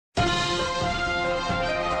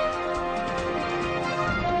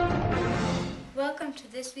Welcome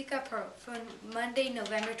to This Week at Pearl for Monday,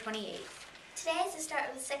 November 28th. Today is the start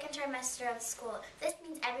of the second trimester of school. This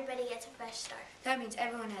means everybody gets a fresh start. That means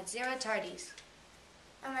everyone had 0 tardies.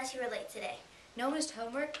 Unless you were late today. No missed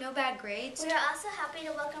homework, no bad grades. We are also happy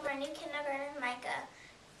to welcome our new kindergarten, Micah.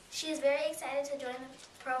 She is very excited to join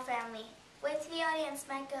the Pearl family. Wave to the audience,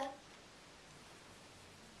 Micah.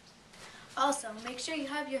 Also, make sure you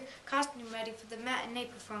have your costume ready for the matinee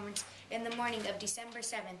performance in the morning of December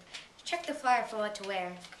 7th. Check the flyer for what to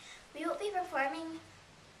wear. We will be performing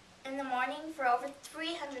in the morning for over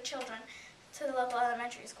 300 children to the local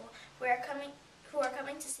elementary school who are coming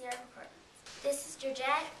to see our performance. This is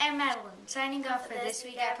Georgette and Madeline signing off for This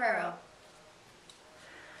Week at Pearl.